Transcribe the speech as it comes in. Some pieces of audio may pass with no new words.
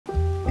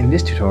In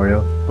this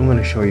tutorial, I'm going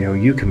to show you how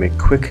you can make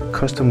quick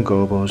custom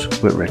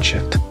gobos with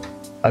Redshift.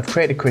 I've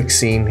created a quick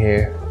scene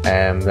here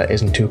that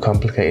isn't too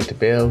complicated to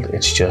build.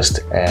 It's just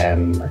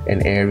an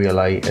area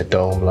light, a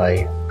dome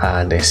light,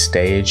 and a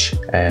stage.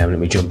 Let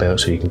me jump out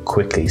so you can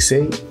quickly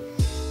see.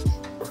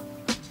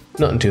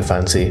 Nothing too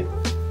fancy.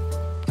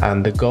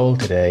 And the goal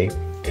today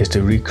is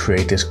to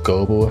recreate this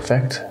gobo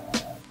effect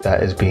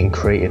that is being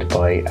created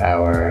by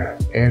our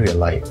area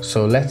light.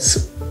 So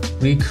let's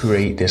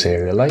recreate this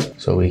area light.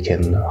 So we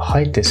can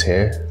hide this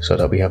here so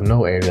that we have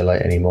no area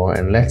light anymore,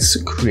 and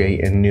let's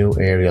create a new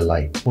area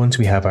light. Once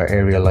we have our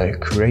area light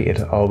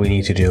created, all we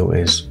need to do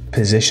is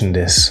position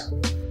this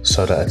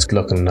so that it's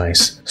looking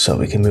nice. So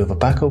we can move it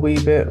back a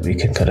wee bit, we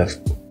can kind of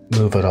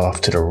move it off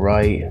to the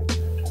right,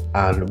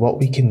 and what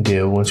we can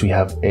do once we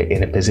have it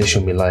in a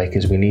position we like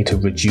is we need to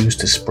reduce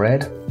the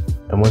spread.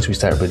 And once we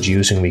start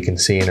reducing, we can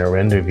see in our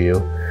render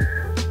view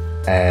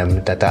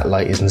that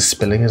light isn't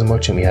spilling as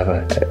much, and we have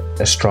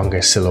a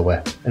stronger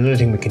silhouette. Another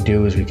thing we can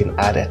do is we can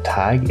add a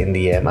tag in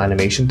the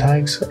animation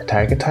tags, a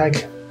target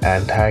tag,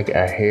 and tag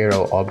our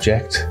hero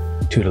object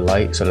to the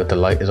light so that the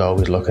light is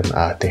always looking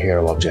at the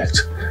hero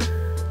object.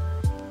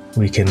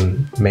 We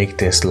can make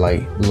this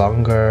light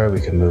longer,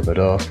 we can move it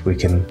up, we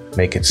can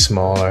make it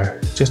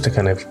smaller, just to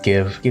kind of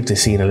give the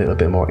scene a little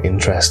bit more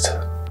interest.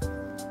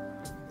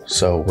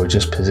 So we're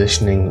just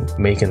positioning,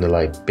 making the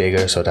light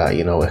bigger so that,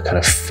 you know, it kind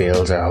of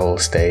fills our whole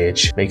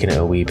stage, making it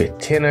a wee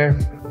bit thinner,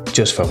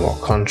 just for more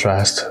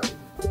contrast.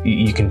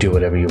 You can do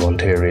whatever you want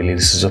here, really,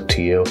 this is up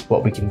to you.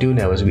 What we can do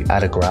now is we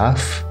add a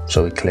graph.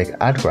 So we click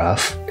add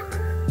graph,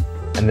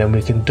 and then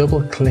we can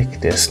double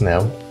click this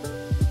now.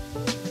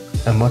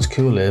 And what's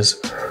cool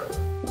is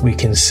we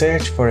can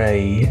search for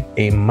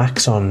a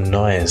max on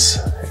noise.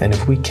 And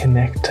if we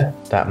connect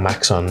that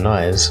max on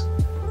noise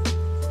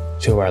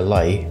to our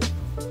light,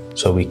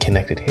 so we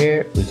connect it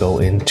here, we go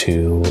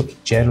into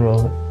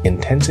general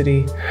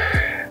intensity.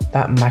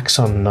 That max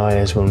on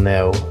noise will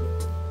now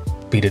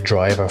be the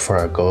driver for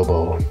our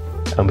gobo.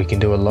 And we can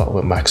do a lot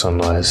with max on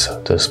noise.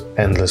 There's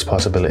endless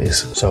possibilities.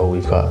 So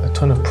we've got a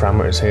ton of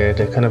parameters here.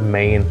 The kind of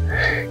main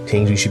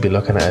things we should be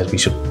looking at is we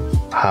should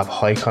have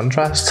high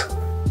contrast.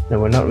 Now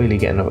we're not really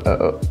getting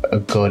a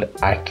good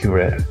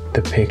accurate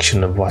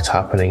depiction of what's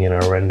happening in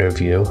our render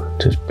view.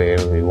 Just bear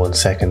with me 1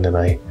 second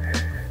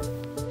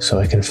so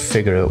I can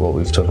figure out what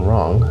we've done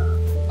wrong.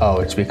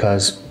 Oh, it's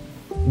because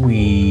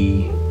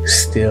we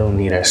still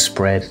need our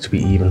spread to be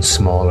even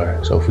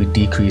smaller. So if we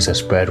decrease our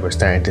spread, we're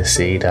starting to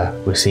see that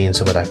we're seeing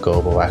some of that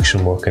gobo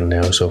action working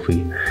now. So if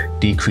we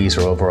decrease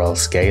our overall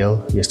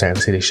scale, you're starting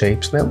to see the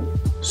shapes now.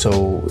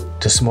 So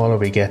the smaller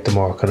we get, the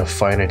more kind of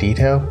finer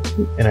detail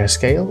in our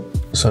scale.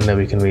 So now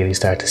we can really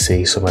start to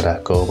see some of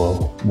that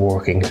gobo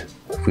working.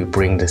 If we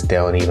bring this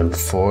down even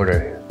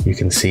further, you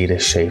can see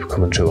this shape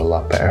coming through a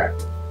lot better.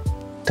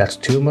 That's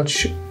too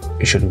much,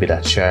 it shouldn't be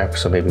that sharp,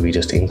 so maybe we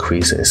just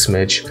increase it a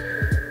smidge.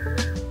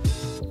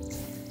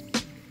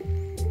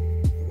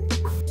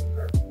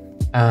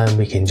 And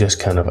we can just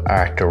kind of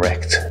art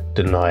direct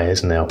the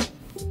noise now.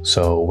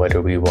 So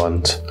whether we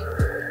want,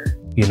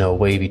 you know,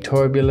 wavy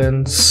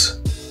turbulence,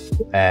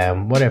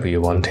 whatever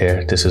you want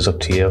here, this is up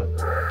to you.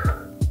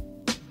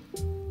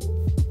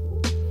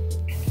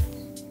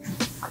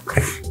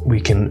 We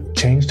can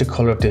change the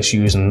color of this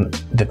using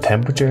the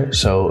temperature.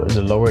 So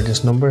the lower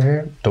this number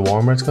here, the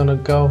warmer it's gonna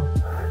go.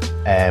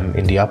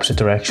 In the opposite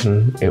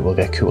direction, it will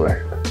get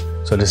cooler.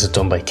 So this is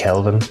done by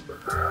Kelvin.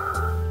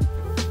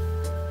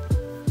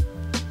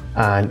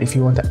 And if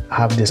you want to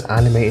have this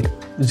animated,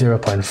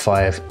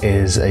 0.5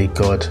 is a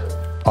good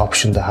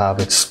option to have.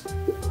 It's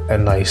a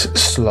nice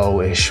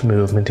slowish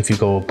movement. If you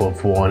go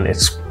above 1,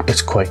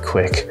 it's quite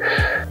quick.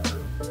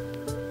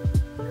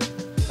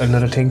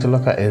 Another thing to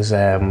look at is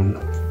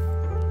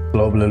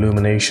global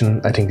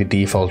illumination. I think the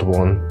default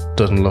one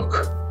doesn't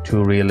look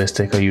too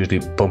realistic. I usually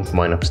bump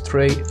mine up to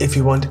 3. If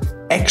you want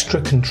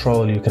extra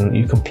control, you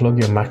can plug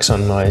your max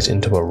on noise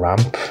into a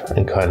ramp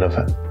and kind of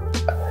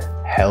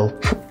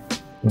help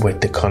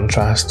with the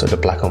contrast or the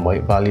black and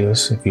white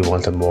values. If you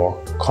want a more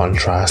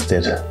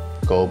contrasted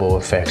gobo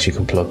effect, you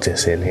can plug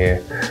this in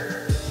here.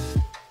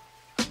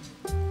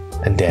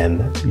 And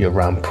then your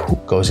ramp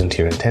goes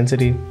into your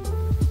intensity.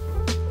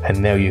 And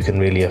now you can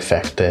really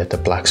affect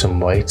the blacks and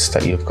whites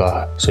that you've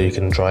got. So you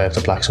can drive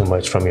the blacks and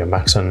whites from your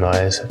max on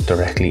noise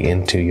directly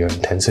into your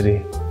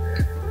intensity.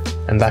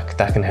 And that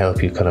can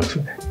help you kind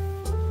of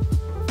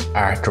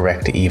art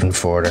direct it even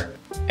further.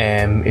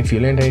 If you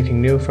learned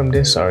anything new from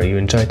this, or you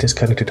enjoyed this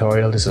kind of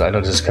tutorial, I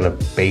know this is kind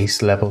of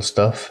base level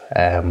stuff.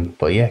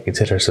 But yeah,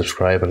 consider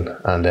subscribing,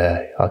 and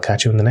I'll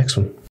catch you in the next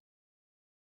one.